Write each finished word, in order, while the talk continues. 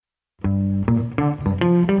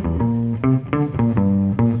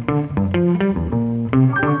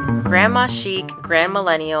Grandma chic, grand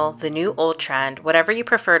millennial, the new old trend, whatever you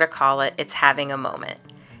prefer to call it, it's having a moment.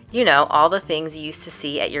 You know, all the things you used to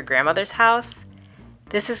see at your grandmother's house?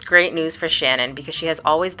 This is great news for Shannon because she has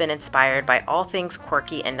always been inspired by all things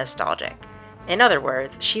quirky and nostalgic. In other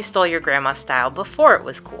words, she stole your grandma's style before it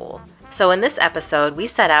was cool. So in this episode, we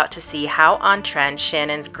set out to see how on trend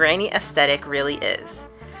Shannon's granny aesthetic really is.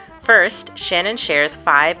 First, Shannon shares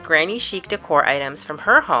 5 granny chic decor items from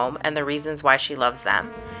her home and the reasons why she loves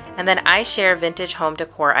them. And then I share vintage home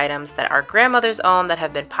decor items that our grandmothers own that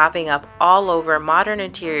have been popping up all over modern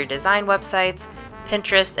interior design websites,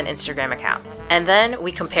 Pinterest, and Instagram accounts. And then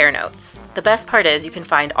we compare notes. The best part is you can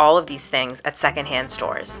find all of these things at secondhand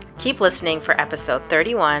stores. Keep listening for episode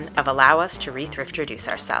 31 of Allow Us to Re-Thriftroduce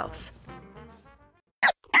Ourselves.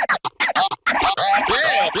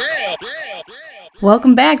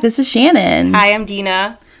 Welcome back. This is Shannon. Hi, I'm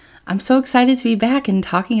Dina. I'm so excited to be back and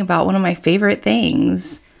talking about one of my favorite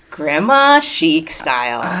things. Grandma chic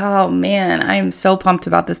style. Oh man, I'm so pumped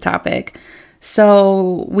about this topic.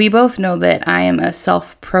 So we both know that I am a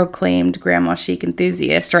self-proclaimed grandma chic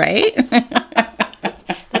enthusiast, right?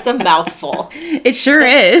 That's a mouthful. It sure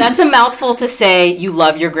is. That's a mouthful to say you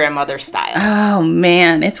love your grandmother's style. Oh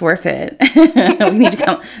man, it's worth it. We need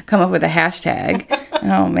to come up with a hashtag.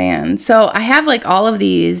 Oh man. So I have like all of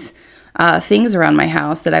these things around my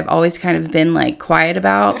house that I've always kind of been like quiet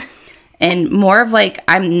about. And more of like,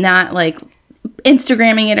 I'm not like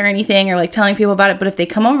Instagramming it or anything or like telling people about it. But if they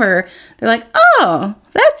come over, they're like, oh,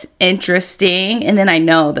 that's interesting. And then I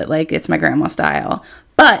know that like it's my grandma style.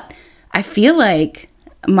 But I feel like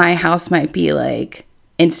my house might be like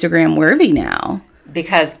Instagram worthy now.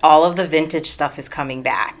 Because all of the vintage stuff is coming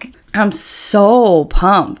back. I'm so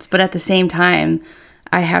pumped. But at the same time,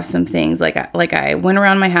 I have some things like I went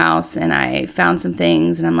around my house and I found some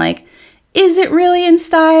things and I'm like, is it really in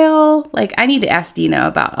style? Like, I need to ask Dina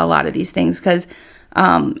about a lot of these things because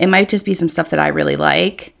it might just be some stuff that I really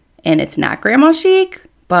like and it's not grandma chic,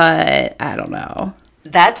 but I don't know.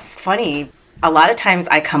 That's funny. A lot of times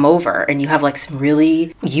I come over and you have like some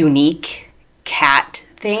really unique cat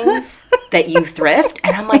things that you thrift.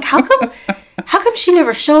 And I'm like, how come she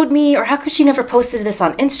never showed me, or how come she never posted this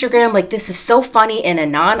on Instagram? Like, this is so funny in a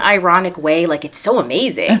non-ironic way. Like, it's so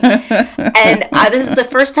amazing. And this is the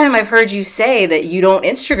first time I've heard you say that you don't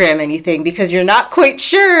Instagram anything because you're not quite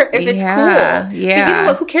sure if it's cool. Yeah. You know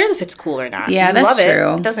what? Who cares if it's cool or not? Yeah, you that's love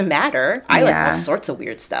true. It doesn't matter. I like all sorts of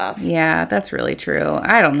weird stuff. Yeah, that's really true.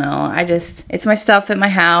 I don't know. It's my stuff at my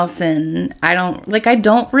house and I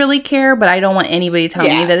don't really care, but I don't want anybody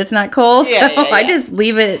telling me that it's not cool. So I just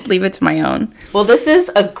leave it to my own. Well, this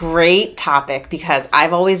is a great topic because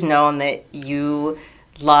I've always known that you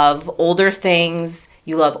love older things.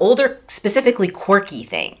 You love older, specifically quirky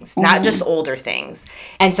things, not just older things.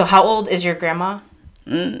 And so how old is your grandma?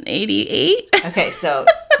 88. Okay, so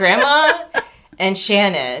Grandma and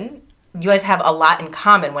Shannon, you guys have a lot in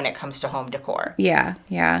common when it comes to home decor. Yeah.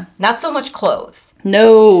 Not so much clothes.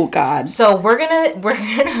 No, God. So we're gonna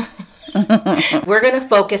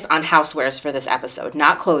focus on housewares for this episode,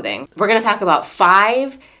 not clothing. We're going to talk about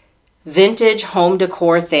 5 vintage home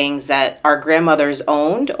decor things that our grandmothers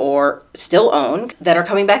owned or still own that are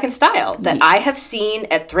coming back in style that I have seen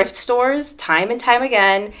at thrift stores time and time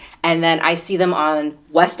again. And then I see them on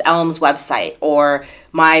West Elm's website, or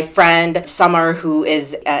my friend Summer, who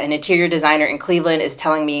is an interior designer in Cleveland, is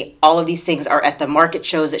telling me all of these things are at the market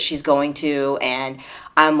shows that she's going to. And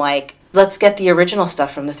I'm like, let's get the original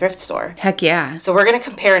stuff from the thrift store. Heck yeah. So we're going to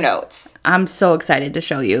compare notes. I'm so excited to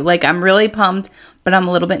show you. Like, I'm really pumped, but I'm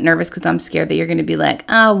a little bit nervous because I'm scared that you're going to be like,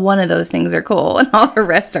 one of those things are cool and all the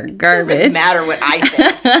rest are garbage. Doesn't matter what I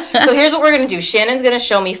think. So here's what we're going to do. Shannon's going to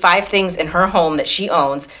show me 5 things in her home that she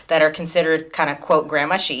owns that are considered kind of, quote,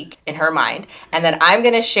 grandma chic in her mind. And then I'm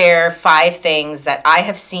going to share 5 things that I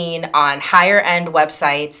have seen on higher end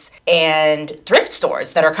websites and thrift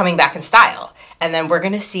stores that are coming back in style. And then we're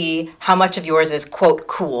going to see how much of yours is, quote,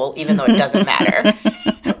 cool, even though it doesn't matter,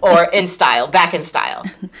 or in style, back in style.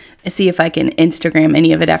 See if I can Instagram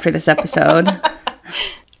any of it after this episode.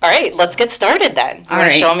 All right, let's get started then. You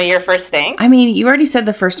want to show me your first thing? I mean, you already said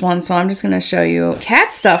the first one, so I'm just going to show you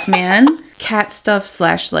cat stuff, man. Cat stuff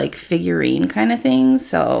 / like figurine kind of thing.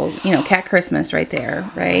 So, cat Christmas right there,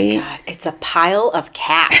 right? Oh my God, it's a pile of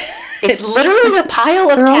cats. It's literally a pile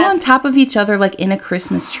of cats. They're all on top of each other like in a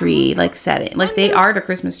Christmas tree, like setting. Like they are the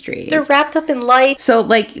Christmas tree. They're wrapped up in lights. So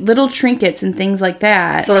like little trinkets and things like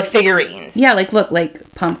that. So like figurines. Yeah, look,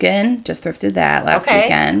 like pumpkin. Just thrifted that last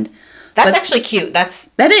weekend. That's actually cute. I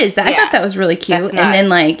thought that was really cute. And then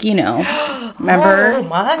remember? Oh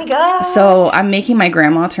my God. So I'm making my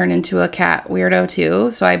grandma turn into a cat weirdo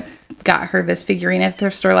too. So I got her this figurine at the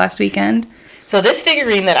thrift store last weekend. So this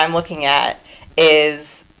figurine that I'm looking at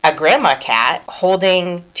is a grandma cat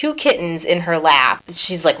holding 2 kittens in her lap.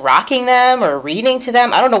 She's like rocking them or reading to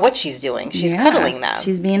them. I don't know what she's doing. She's cuddling them.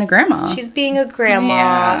 She's being a grandma. She's being a grandma.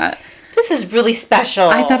 Yeah. This is really special.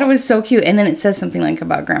 I thought it was so cute. And then it says something like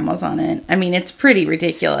about grandmas on it. I mean, it's pretty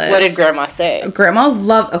ridiculous. What did grandma say? Grandma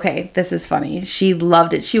loved, okay, this is funny. She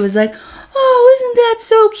loved it. She was like, oh, isn't that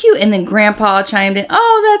so cute? And then grandpa chimed in,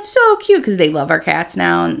 oh, that's so cute. Because they love our cats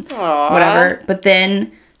now and Aww. whatever. But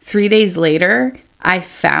then 3 days later, I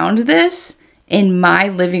found this in my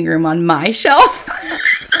living room on my shelf.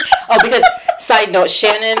 Oh, because, side note,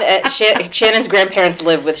 Shannon's grandparents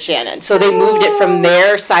live with Shannon. So they moved it from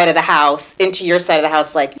their side of the house into your side of the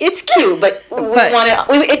house. Like, it's cute, but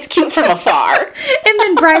it's cute from afar. And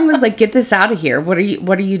then Brian was like, get this out of here. What are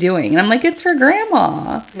you doing? And I'm like, it's for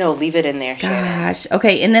grandma. No, leave it in there, Shannon. Gosh.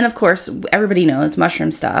 Okay. And then, of course, everybody knows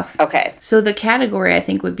mushroom stuff. Okay. So the category, I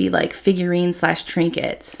think, would be like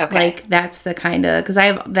figurines/trinkets. Okay. Like, that's the kind of, because I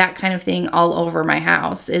have that kind of thing all over my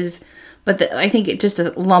house I think it just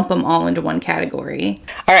to lump them all into one category.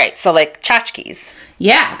 All right, so like tchotchkes.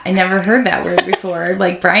 Yeah, I never heard that word before.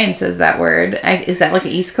 Like Brian says that word. Is that like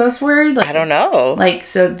an East Coast word? Like, I don't know. Like,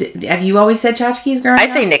 so have you always said tchotchkes growing up? I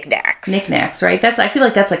say knickknacks. Knickknacks, right? I feel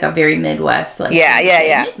like that's like a very Midwest. Like,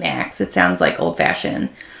 yeah. Knickknacks. It sounds like old fashioned.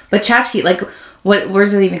 But tchotchke, like, where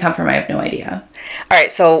does it even come from? I have no idea. All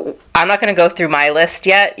right, so I'm not going to go through my list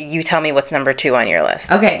yet. You tell me what's number 2 on your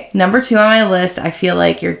list. Okay, number 2 on my list. I feel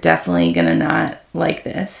like you're definitely going to not like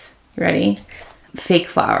this. You ready? Fake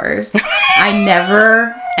flowers. I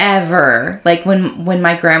never, ever, like when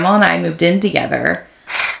my grandma and I moved in together,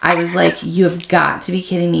 I was like, you have got to be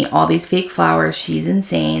kidding me. All these fake flowers. She's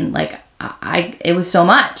insane. Like, it was so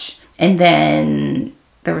much. And then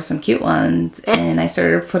there were some cute ones, and I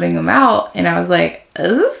started putting them out, and I was like,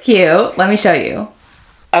 this is cute. Let me show you.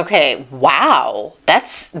 Okay, wow.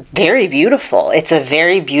 That's very beautiful. It's a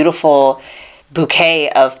very beautiful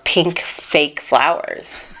bouquet of pink fake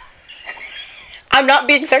flowers. I'm not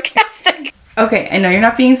being sarcastic. Okay, I know you're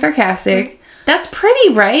not being sarcastic. That's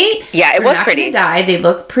pretty, right? Yeah, it was pretty. They're not gonna die. They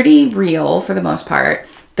look pretty real for the most part.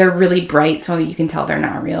 They're really bright, so you can tell they're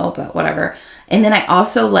not real, but whatever. And then I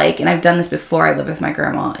also like, and I've done this before, I live with my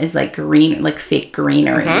grandma, is like green, like fake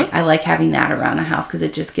greenery. Mm-hmm. I like having that around the house because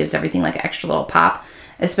it just gives everything like an extra little pop.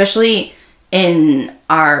 Especially in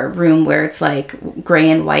our room where it's like gray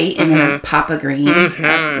and white and then a pop of green.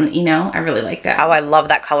 Mm-hmm. I really like that. Oh, I love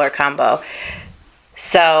that color combo.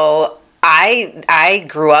 So I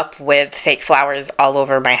grew up with fake flowers all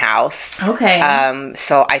over my house. Okay.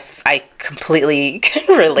 So I completely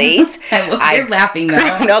can relate. You're laughing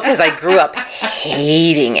though. No, because I grew up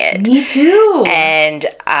hating it. Me too. And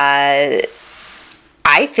I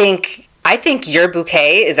think your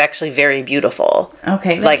bouquet is actually very beautiful.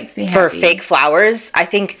 Okay, that like makes me for happy. fake flowers, I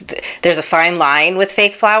think there's a fine line with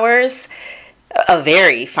fake flowers. A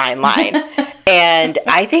very fine line. And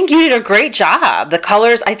I think you did a great job. The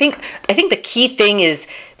colors, I think the key thing is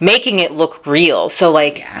making it look real. So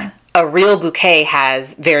like a real bouquet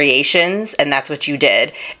has variations, and that's what you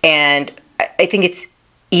did. And I think it's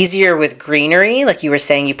easier with greenery, like you were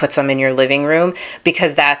saying, you put some in your living room,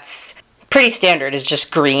 because that's pretty standard, is just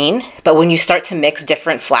green. But when you start to mix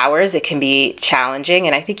different flowers, it can be challenging,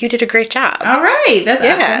 and I think you did a great job. All right.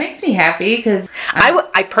 That makes me happy, because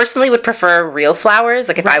I personally would prefer real flowers.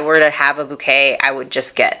 Like if I were to have a bouquet,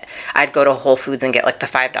 I'd go to Whole Foods and get like the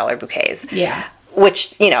 $5 bouquets. Yeah.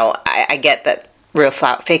 Which, I get that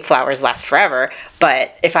fake flowers last forever,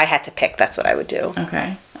 but if I had to pick, that's what I would do.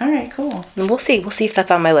 Okay. All right, cool. And we'll see if that's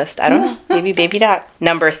on my list. I don't know. Maybe not.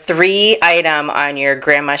 Number 3 item on your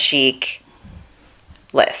grandma chic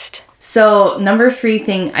list. So number 3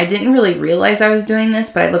 thing, I didn't really realize I was doing this,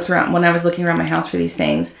 but I looked around when I was looking around my house for these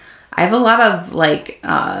things. I have a lot of like,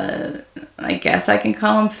 I guess I can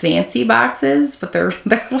call them fancy boxes, but they're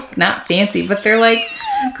not fancy, but they're like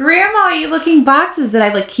grandma-y looking boxes that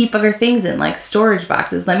I like keep other things in, like storage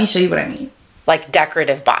boxes. Let me show you what I mean. Like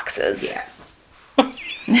decorative boxes. Yeah.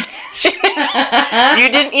 You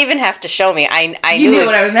didn't even have to show me. I knew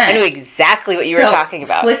what I meant. I knew exactly what you were talking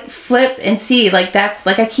about. Flip and see. Like that's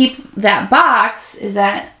like I keep that box. Is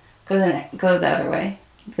that go the other way?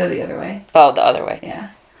 Go the other way. Oh, the other way.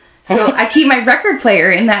 Yeah. So I keep my record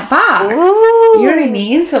player in that box. Ooh. You know what I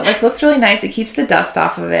mean? So it like looks really nice. It keeps the dust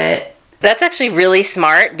off of it. That's actually really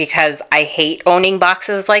smart, because I hate owning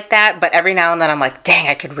boxes like that, but every now and then I'm like, dang,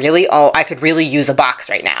 I could really use a box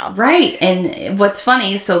right now. Right. And what's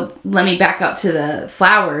funny, so let me back up to the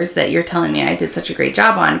flowers that you're telling me I did such a great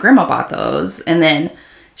job on. Grandma bought those, and then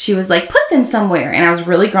she was like, put them somewhere. And I was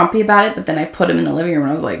really grumpy about it, but then I put them in the living room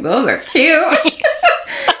and I was like, those are cute.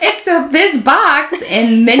 And so this box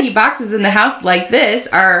and many boxes in the house like this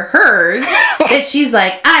are hers that she's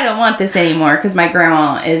like, I don't want this anymore because my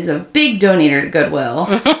grandma is a big donator to Goodwill.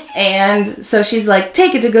 And so she's like,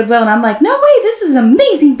 take it to Goodwill. And I'm like, no way, this is an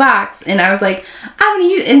amazing box. And I was like, I'm going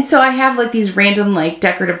to use, and so I have like these random like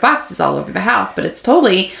decorative boxes all over the house, but it's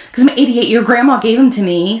totally, because my 88-year grandma gave them to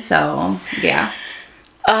me. So yeah.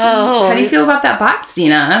 Oh. How do you feel about that box,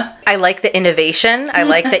 Dina? I like the innovation. I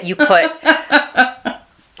like that you put...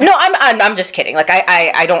 No, I'm just kidding. Like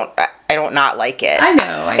I don't not like it. I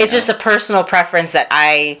know. It's just a personal preference that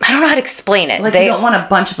I don't know how to explain it. Like you don't want a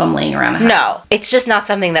bunch of them laying around the house. No, it's just not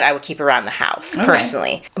something that I would keep around the house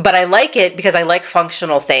personally. But I like it because I like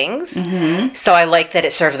functional things. Mm-hmm. So I like that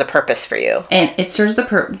it serves a purpose for you. And it serves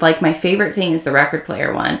the like my favorite thing is the record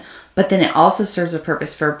player one, but then it also serves a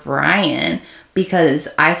purpose for Brian. Because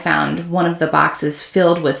I found one of the boxes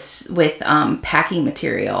filled with packing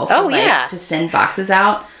material for, to send boxes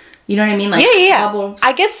out. You know what I mean? Like bubble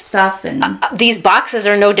I guess stuff and these boxes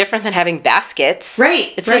are no different than having baskets.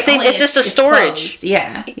 Right. It's the same. It's just a storage. Closed.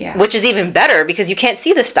 Yeah. Which is even better because you can't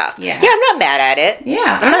see the stuff. Yeah. Yeah, I'm not mad at it.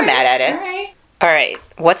 Yeah. I'm not mad at it. All right. All right.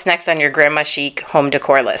 What's next on your grandma chic home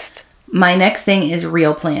decor list? My next thing is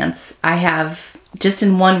real plants. I have just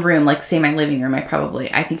in one room, like say my living room,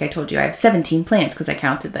 I think I told you I have 17 plants because I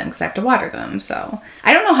counted them because I have to water them. So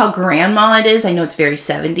I don't know how grandma it is. I know it's very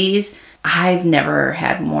 70s. I've never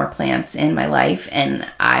had more plants in my life and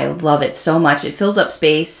I love it so much. It fills up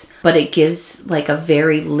space, but it gives like a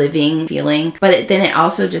very living feeling. But then it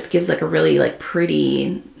also just gives like a really like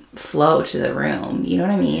pretty flow to the room. You know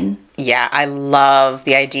what I mean? Yeah, I love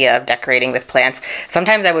the idea of decorating with plants.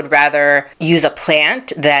 Sometimes I would rather use a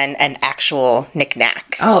plant than an actual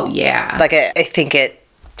knick-knack. Oh, yeah. Like, I think it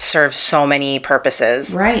serves so many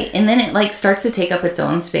purposes. Right. And then it, like, starts to take up its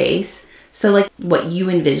own space. So, like, what you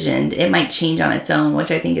envisioned, it might change on its own, which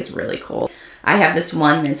I think is really cool. I have this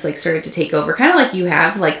one that's, like, started to take over, kind of like you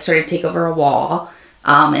have, like, started to take over a wall.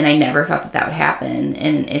 And I never thought that would happen.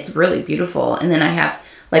 And it's really beautiful. And then I have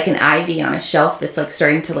like an ivy on a shelf that's like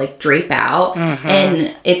starting to like drape out. Mm-hmm.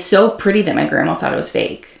 And it's so pretty that my grandma thought it was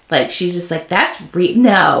fake. Like she's just like, that's real.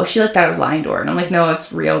 No, she like thought it was line door. And I'm like, no,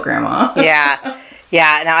 it's real, grandma. Yeah.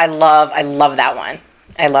 Yeah. No, I love that one.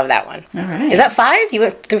 I love that one. All right. Is that 5? You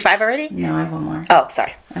went through 5 already? No, I have one more. Oh,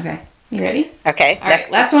 sorry. Okay. You ready? Okay. All right.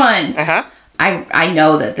 Last one. Uh-huh. I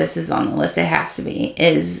know that this is on the list. It has to be.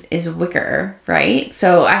 Is wicker, right?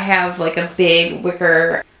 So I have like a big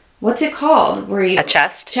wicker. What's it called? A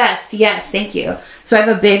chest? Chest, yes, thank you. So I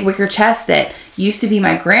have a big wicker chest that used to be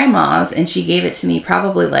my grandma's, and she gave it to me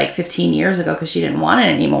probably like 15 years ago because she didn't want it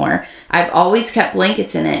anymore. I've always kept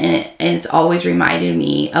blankets in it, and it's always reminded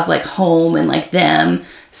me of like home and like them.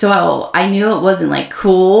 So I knew it wasn't like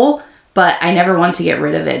cool, but I never wanted to get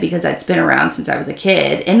rid of it because it's been around since I was a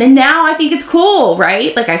kid. And then now I think it's cool,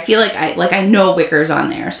 right? Like I feel like I know wicker's on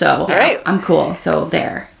there, so right. I'm cool. So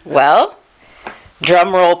there. Well,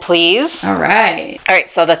 drum roll, please. All right. All right,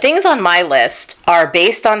 so the things on my list are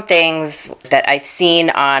based on things that I've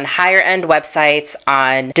seen on higher end websites,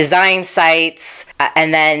 on design sites,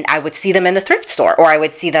 and then I would see them in the thrift store, or I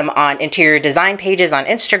would see them on interior design pages on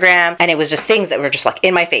Instagram, and it was just things that were just like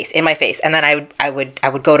in my face. And then I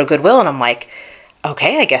would go to Goodwill and I'm like,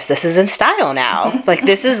 okay, I guess this is in style now. Like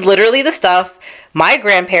this is literally the stuff my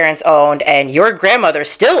grandparents owned and your grandmother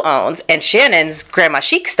still owns and Shannon's grandma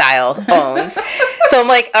chic style owns. So I'm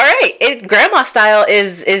like, all right, grandma style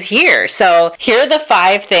is here. So here are the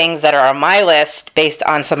 5 things that are on my list based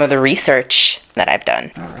on some of the research that I've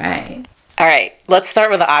done. All right, let's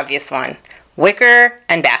start with the obvious one. Wicker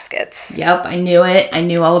and baskets. Yep, I knew it. I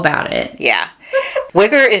knew all about it. Yeah.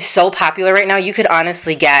 Wicker is so popular right now. You could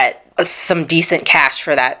honestly get some decent cash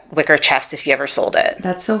for that wicker chest if you ever sold it.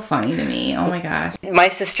 That's so funny to me. Oh my gosh. My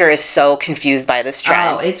sister is so confused by this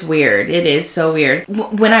trend. Oh, it's weird. It is so weird.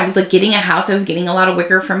 When I was like getting a house, I was getting a lot of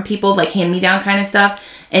wicker from people, like hand me down kind of stuff.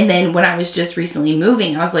 And then when I was just recently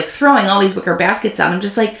moving, I was like throwing all these wicker baskets out. I'm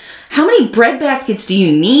just like, how many bread baskets do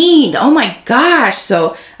you need? Oh my gosh.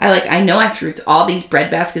 So I know I threw all these bread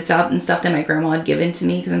baskets out and stuff that my grandma had given to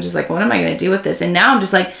me because I'm just like, what am I going to do with this? And now I'm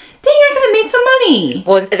just like, dang, I could have made some money.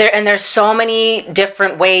 Well, there's so many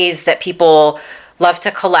different ways that people love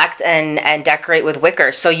to collect and decorate with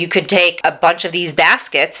wicker. So you could take a bunch of these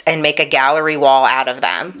baskets and make a gallery wall out of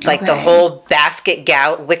them. Like the whole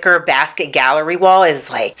wicker basket gallery wall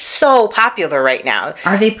is like so popular right now.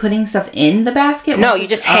 Are they putting stuff in the basket? No, you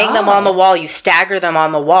just hang them on the wall. You stagger them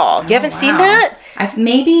on the wall. You haven't seen that? I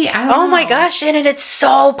don't know. Oh my gosh, Shannon, it's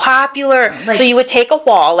so popular. Like- so you would take a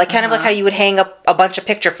wall, like kind of like how you would hang up a bunch of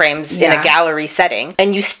picture frames in a Yeah. gallery setting,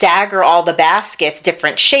 and you stagger all the baskets,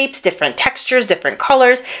 different shapes, different textures, different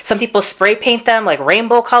colors. Some people spray paint them like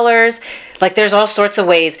rainbow colors. Like there's all sorts of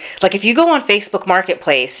ways. Like if you go on Facebook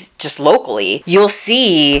Marketplace, just locally, you'll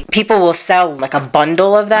see people will sell like a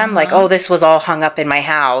bundle of them. Like, oh, this was all hung up in my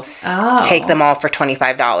house. Oh. Take them all for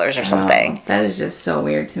 $25 or something. Oh, that is just so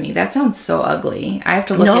weird to me. That sounds so ugly. I have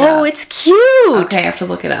to look it up. No, it's cute. Okay, I have to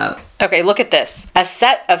look it up. Okay, look at this. A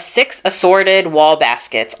set of 6 assorted wall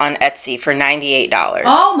baskets on Etsy for $98.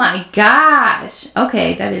 Oh my gosh.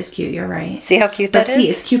 Okay, that is cute. You're right. See how cute But that see,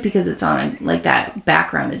 is? it's cute because it's on like that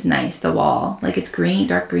background is nice. The wall, like it's green,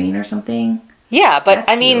 dark green or something. Yeah, but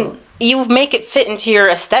That's I mean, cute. you make it fit into your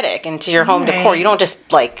aesthetic, into your home Right. decor. You don't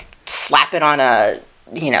just like slap it on a,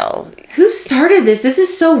 Who started this? This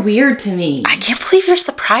is so weird to me. I can't believe you're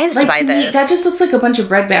surprised like by to this. me, that just looks like a bunch of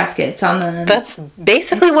bread baskets on the. That's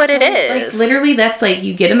basically what it is. Like literally, that's like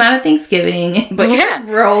you get them out of Thanksgiving, but Yeah.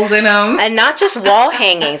 rolls in them. And not just wall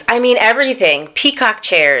hangings. I mean, everything. Peacock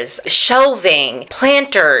chairs, shelving,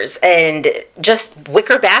 planters, and just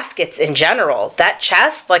wicker baskets in general. That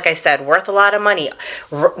chest, like I said, worth a lot of money.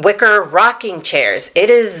 Wicker rocking chairs. It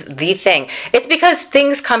is the thing. It's because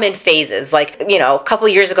things come in phases. Like, a couple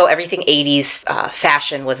years ago, everything 80s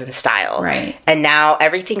fashion was in style. Right. And now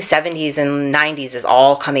everything 70s and 90s is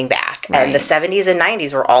all coming back. Right. And the 70s and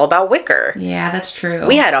 90s were all about wicker. Yeah, that's true.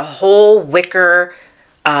 We had a whole wicker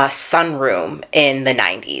sunroom in the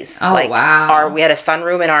 90s. Oh, wow. We had a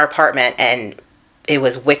sunroom in our apartment, and it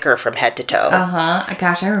was wicker from head to toe.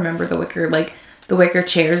 Gosh, I remember the wicker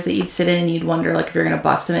chairs that you'd sit in and you'd wonder like if you're gonna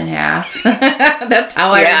bust them in half. That's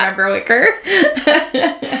how I remember wicker.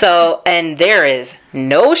 So, and there is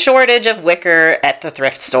no shortage of wicker at the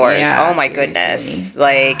thrift stores. Yeah, oh my seriously. goodness.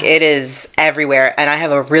 Like it is everywhere. And I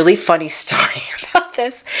have a really funny story about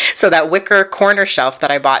this. So that wicker corner shelf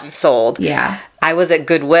that I bought and sold. Yeah. I was at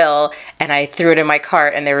Goodwill and I threw it in my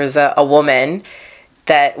cart, and there was a woman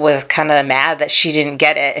that was kind of mad that she didn't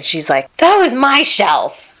get it. And she's like, that was my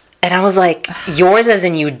shelf. And I was like, yours as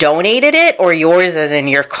in you donated it, or yours as in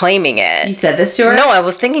you're claiming it? You said this to her? No, I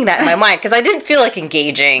was thinking that in my mind because I didn't feel like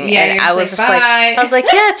engaging. Yeah, and you're I was just just like, like, "Bye." I was like,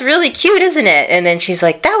 yeah, it's really cute, isn't it? And then she's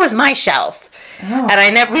like, that was my shelf. Oh. And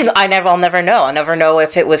I'll never know. I'll never know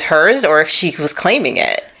if it was hers or if she was claiming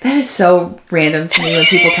it. That is so random to me when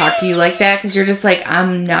people talk to you like that, because you're just like,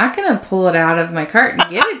 I'm not gonna pull it out of my cart and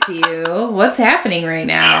give it to you. What's happening right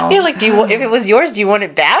now? Yeah, like, if it was yours, do you want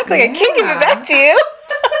it back? Like, I can't give it back to you.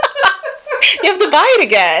 You have to buy it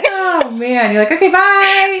again. Oh man, you're like, okay,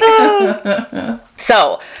 bye.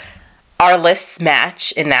 So, our lists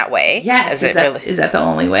match in that way. Yes, Is is that the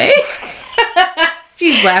only way?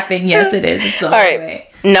 She's laughing. Yes, it is. It's the All only right. way.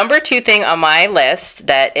 Number 2 thing on my list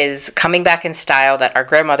that is coming back in style that our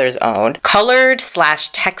grandmothers owned: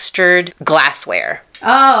 colored/textured glassware.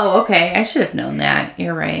 Oh, okay. I should have known that.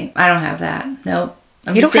 You're right. I don't have that. Nope.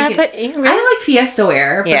 I'm You just don't have thinking- it? You really? I like Fiesta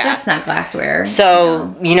ware, but Yeah. that's not glassware.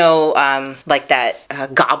 So, like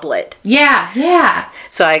that goblet. Yeah.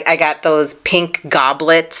 So I got those pink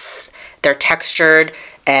goblets. They're textured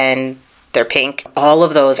and they're pink. All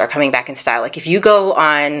of those are coming back in style. Like if you go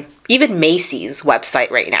on even Macy's website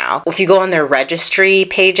right now, if you go on their registry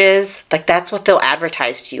pages, like that's what they'll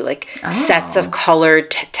advertise to you, like sets of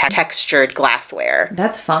colored textured glassware.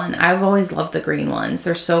 That's fun. I've always loved the green ones.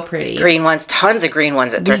 They're so pretty. Green ones, tons of green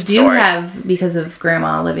ones at We thrift do stores. have, because of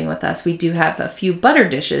Grandma living with us, we do have a few butter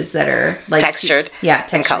dishes that are like Textured and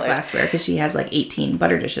textured colored. glassware, because she has like 18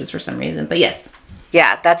 butter dishes for some reason. But yes.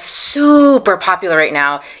 Yeah, that's super popular right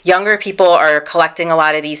now. Younger people are collecting a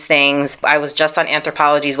lot of these things. I was just on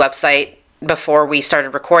Anthropologie's website before we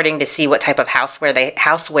started recording to see what type of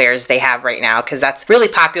housewares they have right now, because that's really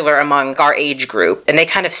popular among our age group, and they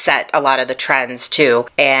kind of set a lot of the trends too.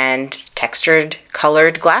 And textured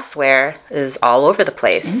colored glassware is all over the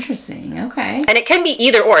place. Interesting. Okay. And it can be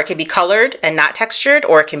either or. It can be colored and not textured,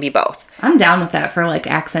 or it can be both. I'm down with that for like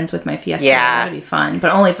accents with my Fiesta. Yeah. That'd be fun,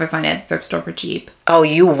 but only if I find it at the thrift store for cheap. Oh,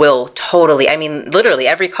 you will totally. I mean, literally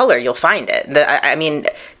every color you'll find it. I mean,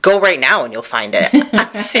 go right now and you'll find it.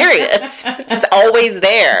 I'm serious. It's always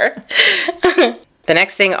there. The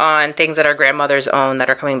next thing on things that our grandmothers own that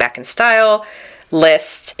are coming back in style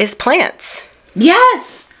list is plants.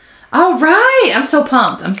 Yes. All right. I'm so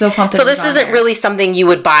pumped. So So this isn't really something you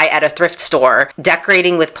would buy at a thrift store.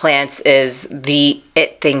 Decorating with plants is the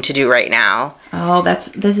it thing to do right now. Oh,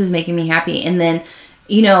 this is making me happy. And then,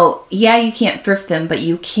 you can't thrift them, but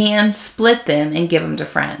you can split them and give them to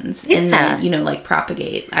friends. Yeah. And then, like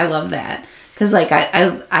propagate. I love that. Because, like,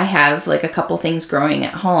 I have, like, a couple things growing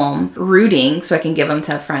at home, rooting, so I can give them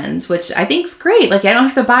to friends, which I think is great. Like, I don't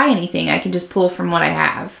have to buy anything. I can just pull from what I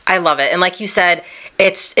have. I love it. And like you said,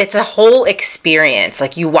 it's a whole experience.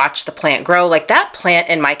 Like, you watch the plant grow. Like, that plant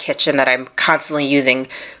in my kitchen that I'm constantly using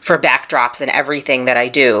for backdrops and everything that I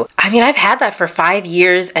do. I mean, I've had that for 5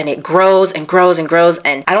 years, and it grows and grows and grows,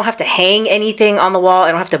 and I don't have to hang anything on the wall.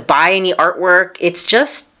 I don't have to buy any artwork. It's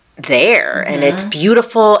just there, and it's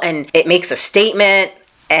beautiful, and it makes a statement.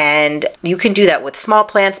 And you can do that with small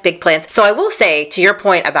plants, big plants. So I will say, to your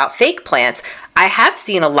point about fake plants, I have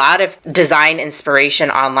seen a lot of design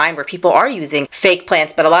inspiration online where people are using fake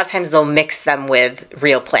plants, but a lot of times they'll mix them with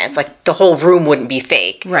real plants. Like, the whole room wouldn't be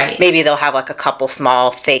fake. Right. Maybe they'll have like a couple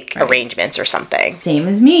small fake arrangements or something. Same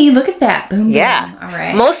as me. Look at that. Boom, Yeah. boom. All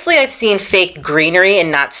right. Mostly I've seen fake greenery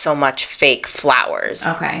and not so much fake flowers.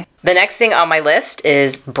 Okay. The next thing on my list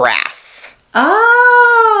is brass.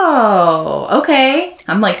 Oh, okay.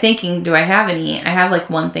 I'm like thinking, do I have any? I have like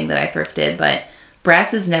one thing that I thrifted, but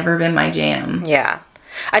brass has never been my jam. Yeah.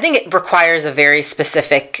 I think it requires a very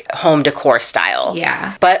specific home decor style.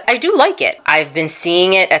 Yeah. But I do like it. I've been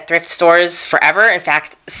seeing it at thrift stores forever. In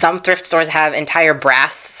fact, some thrift stores have entire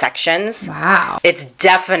brass sections. Wow. It's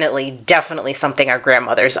definitely something our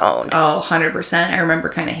grandmothers owned. Oh, 100%. I remember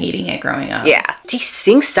kind of hating it growing up. Yeah. These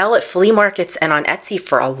things sell at flea markets and on Etsy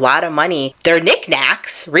for a lot of money. They're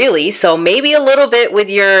knickknacks, really, so maybe a little bit with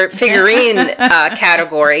your figurine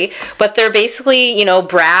category, but they're basically,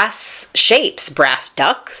 brass shapes, brass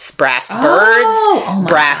ducks, brass birds,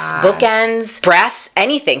 brass bookends, brass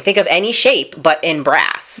anything. Think of any shape, but in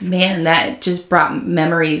brass. Man, that just brought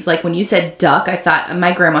memories. Like, when you said duck, I thought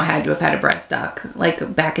my grandma had to have had a brass duck,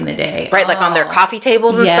 like back in the day. Right, like on their coffee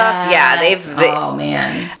tables and stuff. Yeah, oh,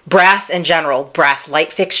 man. Brass in general, brass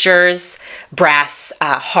light fixtures, brass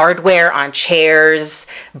hardware on chairs,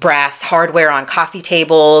 brass hardware on coffee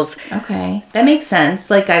tables. Okay, that makes sense.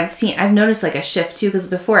 Like, I've noticed like a shift too, because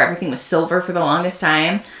before everything was silver for the longest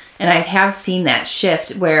time, and I have seen that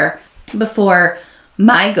shift where before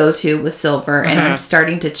my go-to was silver, and I'm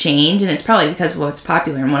starting to change, and it's probably because of what's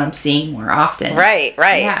popular and what I'm seeing more often. Right.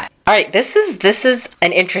 Yeah. All right, this is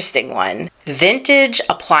an interesting one. Vintage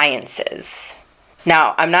appliances.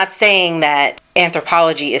 Now, I'm not saying that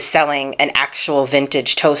Anthropologie is selling an actual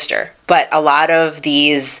vintage toaster, but a lot of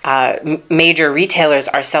these major retailers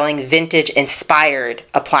are selling vintage-inspired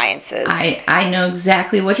appliances. I know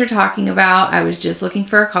exactly what you're talking about. I was just looking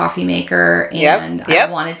for a coffee maker, and I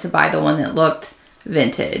wanted to buy the one that looked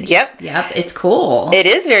vintage. Yep. It's cool. It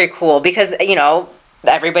is very cool because,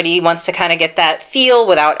 everybody wants to kind of get that feel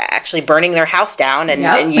without actually burning their house down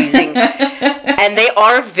and using... And they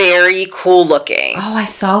are very cool looking. Oh, I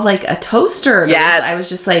saw like a toaster. Yes. I was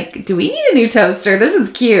just like, do we need a new toaster? This is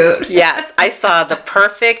cute. Yes. I saw the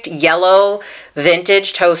perfect yellow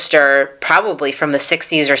vintage toaster, probably from the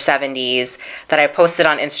 60s or 70s, that I posted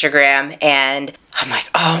on Instagram. And I'm like,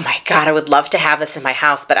 oh my God, I would love to have this in my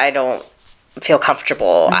house, but I don't feel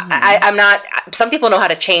comfortable. I'm not, some people know how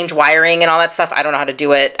to change wiring and all that stuff. I don't know how to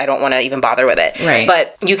do it. I don't want to even bother with it. Right.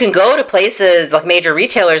 But you can go to places like major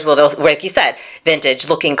retailers where they'll, like you said, vintage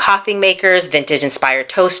looking coffee makers, vintage inspired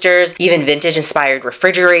toasters, even vintage inspired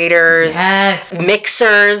refrigerators,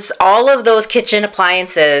 mixers. All of those kitchen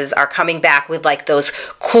appliances are coming back with like those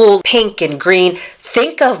cool pink and green.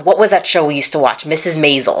 Think of, what was that show we used to watch? Mrs.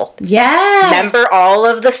 Maisel. Yes. Remember all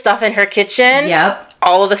of the stuff in her kitchen? Yep.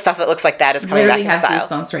 All of the stuff that looks like that is coming back in style. I literally have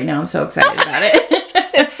goosebumps right now. I'm so excited about it.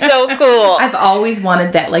 It's so cool. I've always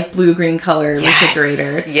wanted that like blue-green color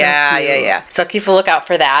refrigerator. It's so cute. So keep a lookout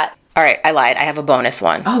for that. All right, I lied. I have a bonus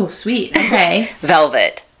one. Oh, sweet. Okay.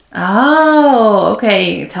 Velvet. Oh,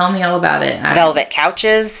 okay. Tell me all about it. Velvet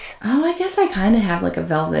couches. Oh, I guess I kind of have like a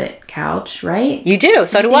velvet couch, right? You do.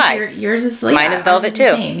 So do I. Yours is like... Mine is velvet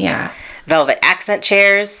too. Same, yeah. Velvet accent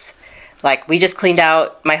chairs. Like, we just cleaned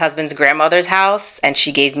out my husband's grandmother's house, and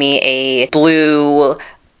she gave me a blue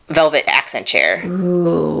velvet accent chair.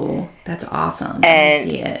 Ooh, that's awesome. And I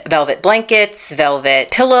see it. Velvet blankets,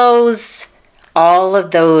 velvet pillows. All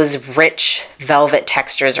of those rich velvet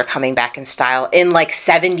textures are coming back in style in like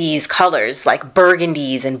 70s colors, like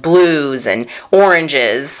burgundies and blues and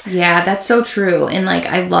oranges. Yeah, that's so true. And like,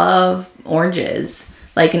 I love oranges.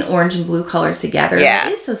 Like an orange and blue colors together. Yeah.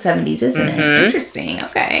 It is so 70s, isn't it? Interesting.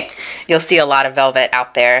 Okay. You'll see a lot of velvet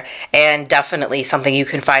out there, and definitely something you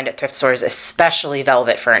can find at thrift stores, especially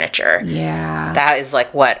velvet furniture. Yeah. That is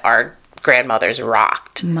like what our grandmothers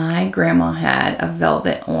rocked. My grandma had a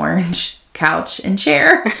velvet orange couch and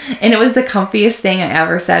chair, and it was the comfiest thing I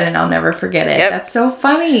ever sat in. I'll never forget it. Yep. That's so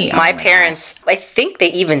funny. My parents, I think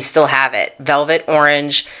they even still have it. Velvet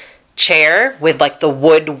orange chair with like the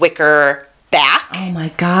wood wicker back. Oh my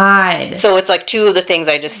God. So it's like two of the things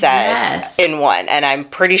I just said Yes. in one. And I'm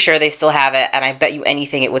pretty sure they still have it. And I bet you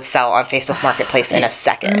anything it would sell on Facebook Marketplace in a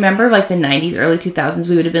second. Remember like the 90s, early 2000s,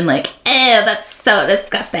 we would have been like, ew, that's so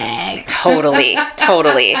disgusting. Totally.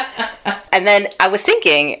 And then I was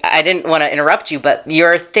thinking, I didn't want to interrupt you, but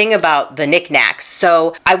your thing about the knickknacks.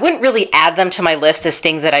 So I wouldn't really add them to my list as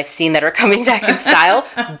things that I've seen that are coming back in style,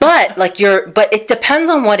 but but it depends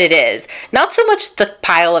on what it is. Not so much the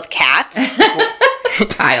pile of cats.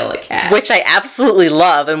 Pile of cats. Which I absolutely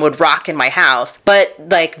love and would rock in my house. But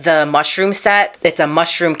like the mushroom set, it's a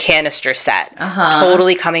mushroom canister set.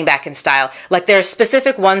 Totally coming back in style. Like there's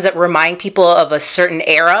specific ones that remind people of a certain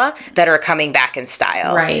era that are coming back in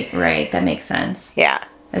style. Right. That makes sense. Yeah.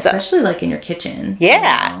 Especially like in your kitchen.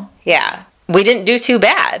 Yeah. You know? Yeah. We didn't do too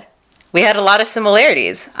bad. We had a lot of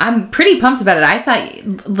similarities. I'm pretty pumped about it. I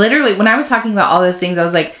thought, literally, when I was talking about all those things, I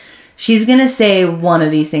was like, she's going to say one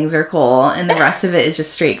of these things are cool, and the rest of it is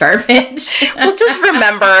just straight garbage. Well, just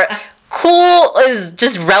remember, cool is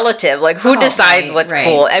just relative. Like, who decides what's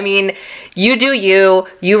cool? I mean, you do you.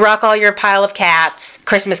 You rock all your pile of cats,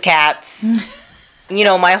 Christmas cats. You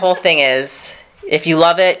know, my whole thing is, if you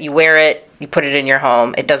love it, you wear it, you put it in your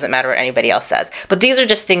home. It doesn't matter what anybody else says. But these are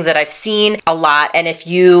just things that I've seen a lot. And if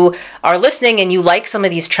you are listening and you like some of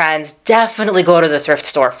these trends, definitely go to the thrift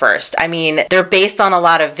store first. I mean, they're based on a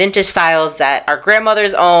lot of vintage styles that our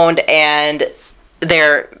grandmothers owned, and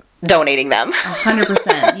they're donating them.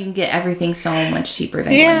 100%. You can get everything so much cheaper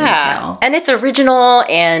than retail. And it's original,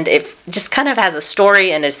 and it just kind of has a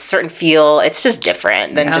story and a certain feel. It's just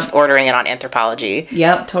different than just ordering it on Anthropologie.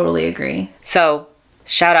 Yep, totally agree. So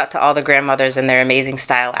shout out to all the grandmothers and their amazing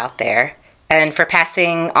style out there, and for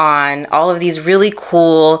passing on all of these really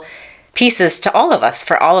cool pieces to all of us,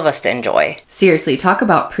 for all of us to enjoy. Seriously, talk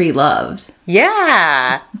about pre-loved.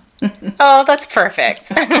 Yeah. Oh, that's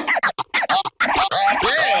perfect.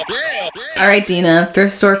 All right, Dina,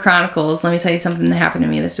 Thrift Store Chronicles. Let me tell you something that happened to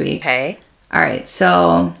me this week. Okay. All right,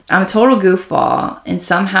 so I'm a total goofball, and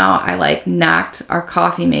somehow I knocked our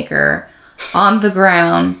coffee maker on the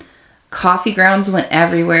ground. Coffee grounds went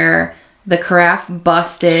everywhere. The carafe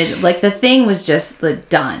busted. The thing was just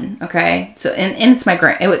done. Okay, so and it's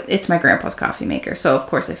it's my grandpa's coffee maker, so of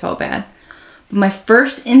course I felt bad. But my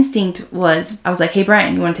first instinct was, I was like, "Hey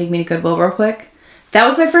Brian, you want to take me to Goodwill real quick?" That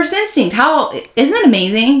was my first instinct. Isn't it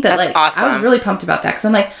amazing that That's awesome. I was really pumped about that, because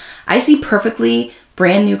I'm like, I see perfectly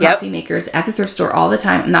brand new coffee makers at the thrift store all the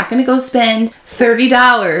time. I'm not going to go spend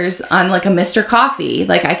 $30 on a Mr. Coffee.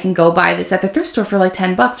 I can go buy this at the thrift store for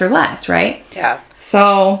 $10 or less, right? Yeah.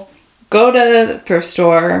 So go to the thrift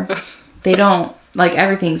store. They don't,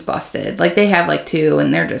 everything's busted. They have two,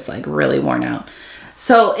 and they're just really worn out.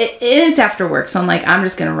 So it's after work. So I'm I'm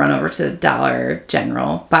just going to run over to Dollar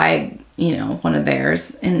General, buy, one of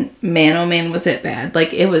theirs. And man, oh man, was it bad.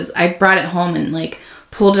 I brought it home and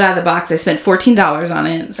pulled it out of the box. I spent $14 on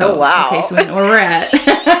it. So, oh, wow. Okay, so we know where we're at.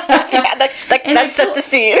 that set the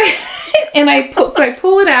scene. And I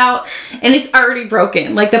pull it out, and it's already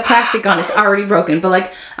broken. The plastic on it's already broken.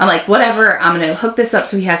 But I'm whatever. I'm gonna hook this up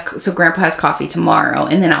so Grandpa has coffee tomorrow,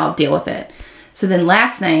 and then I'll deal with it. So then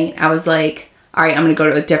last night I was like, all right, I'm gonna go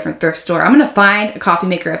to a different thrift store. I'm gonna find a coffee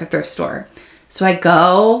maker at the thrift store. So I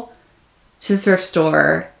go to the thrift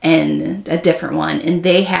store, and a different one, and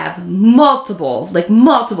they have multiple,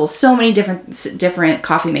 so many different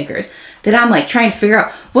coffee makers that I'm trying to figure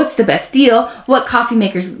out what's the best deal, what coffee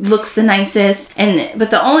makers looks the nicest, but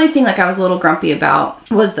the only thing I was a little grumpy about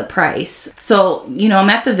was the price. So, I'm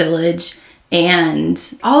at the Village, and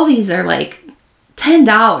all these are $10,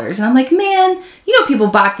 and I'm man, people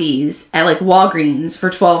bought these at Walgreens for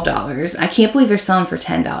 $12. I can't believe they're selling for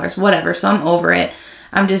 $10. Whatever, so I'm over it.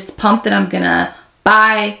 I'm just pumped that I'm gonna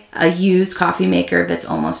buy a used coffee maker that's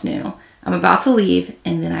almost new. I'm about to leave,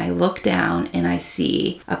 and then I look down and I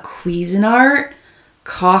see a Cuisinart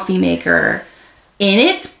coffee maker in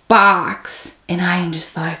its box, and I am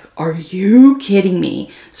just are you kidding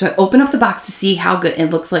me? So I open up the box to see how good it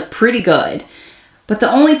looks. Pretty good, but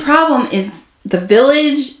the only problem is the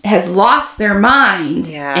Village has lost their mind,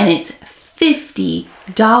 and it's $50.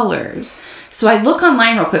 So I look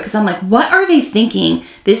online real quick, because I'm what are they thinking?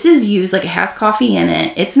 This is used, it has coffee in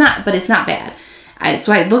it. It's not bad.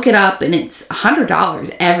 So I look it up, and it's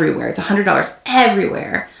 $100 everywhere. It's $100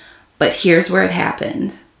 everywhere. But here's where it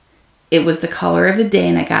happened. It was the color of the day,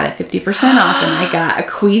 and I got it 50% off, and I got a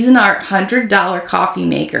Cuisinart $100 coffee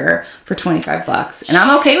maker for $25. And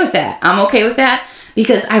I'm okay with that.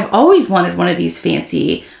 Because I've always wanted one of these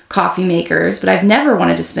fancy coffee makers, but I've never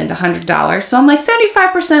wanted to spend $100. So I'm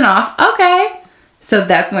 75% off. Okay. So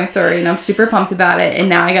that's my story, and I'm super pumped about it. And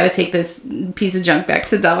now I got to take this piece of junk back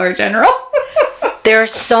to Dollar General. There are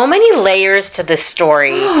so many layers to this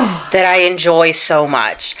story that I enjoy so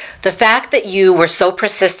much. The fact that you were so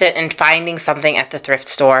persistent in finding something at the thrift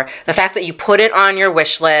store, the fact that you put it on your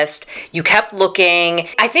wish list, you kept looking.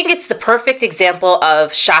 I think it's the perfect example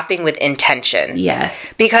of shopping with intention.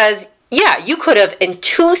 Yes. Because, yeah, you could have in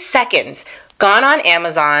 2 seconds gone on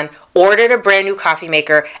Amazon, ordered a brand new coffee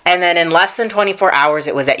maker, and then in less than 24 hours,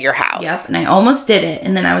 it was at your house. Yep, and I almost did it.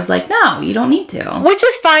 And then I was like, no, you don't need to. Which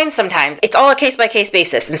is fine sometimes. It's all a case-by-case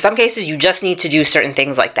basis. In some cases, you just need to do certain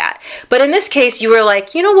things like that. But in this case, you were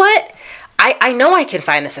like, you know what? I know I can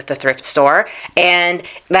find this at the thrift store, and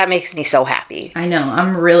that makes me so happy. I know.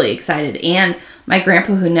 I'm really excited. And my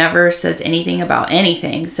grandpa, who never says anything about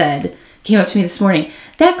anything, came up to me this morning,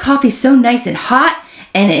 that coffee's so nice and hot.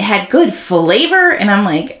 And it had good flavor. And I'm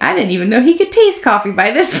like, I didn't even know he could taste coffee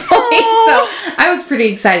by this point. So I was pretty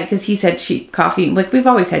excited because he said cheap coffee. Like, we've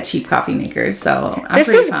always had cheap coffee makers. So this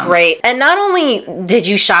is great. And not only did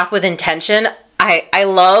you shop with intention, I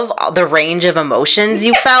love the range of emotions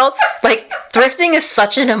you felt. Like, thrifting is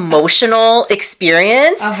such an emotional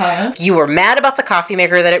experience. Uh-huh. You were mad about the coffee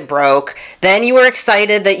maker that it broke. Then you were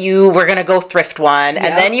excited that you were going to go thrift one. Yep.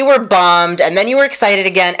 And then you were bummed. And then you were excited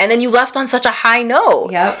again. And then you left on such a high note.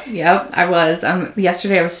 Yep. I was.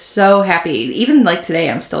 Yesterday I was so happy. Even like today,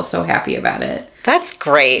 I'm still so happy about it. That's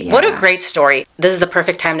great. Yeah. What a great story. This is the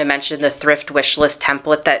perfect time to mention the thrift wish list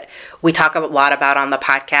template that we talk a lot about on the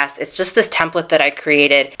podcast. It's just this template that I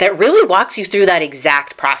created that really walks you through that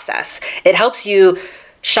exact process. It helps you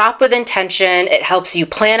shop with intention. It helps you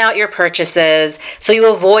plan out your purchases so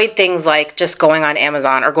you avoid things like just going on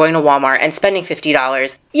Amazon or going to Walmart and spending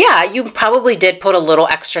 $50. Yeah, you probably did put a little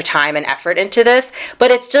extra time and effort into this, but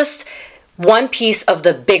it's just one piece of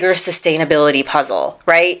the bigger sustainability puzzle,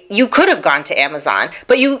 right? You could have gone to Amazon,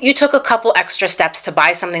 but you took a couple extra steps to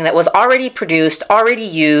buy something that was already produced, already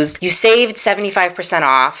used. You saved 75%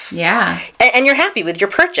 off. Yeah. And you're happy with your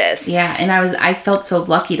purchase. Yeah, and I felt so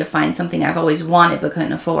lucky to find something I've always wanted but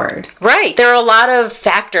couldn't afford. Right. There are a lot of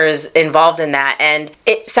factors involved in that, and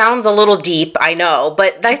it sounds a little deep, I know,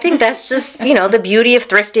 but I think that's just, the beauty of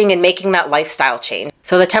thrifting and making that lifestyle change.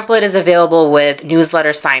 So the template is available with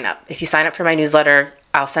newsletter sign up. If you sign up for my newsletter,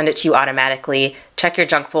 I'll send it to you automatically. Check your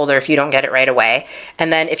junk folder if you don't get it right away.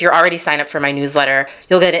 And then if you're already signed up for my newsletter,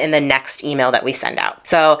 you'll get it in the next email that we send out.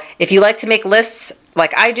 So if you like to make lists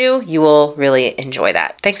like I do, you will really enjoy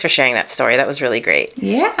that. Thanks for sharing that story. That was really great.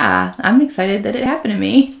 Yeah, I'm excited that it happened to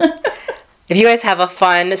me. If you guys have a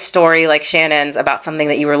fun story like Shannon's about something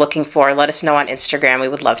that you were looking for, let us know on Instagram. We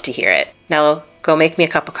would love to hear it. Now, go make me a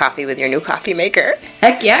cup of coffee with your new coffee maker.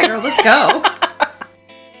 Heck yeah, girl, let's go.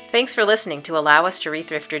 Thanks for listening to allow us to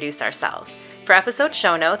rethrift-reduce ourselves. For episode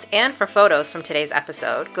show notes and for photos from today's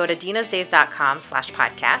episode, go to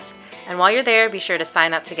dinasdays.com/podcast. And while you're there, be sure to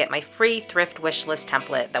sign up to get my free thrift wish list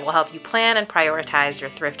template that will help you plan and prioritize your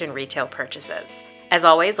thrift and retail purchases. As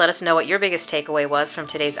always, let us know what your biggest takeaway was from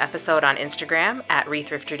today's episode on Instagram at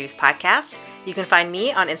rethrift-reduce-podcast. You can find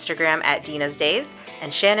me on Instagram at dinasdays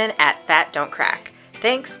and Shannon at Fat Don't Crack.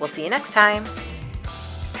 Thanks. We'll see you next time.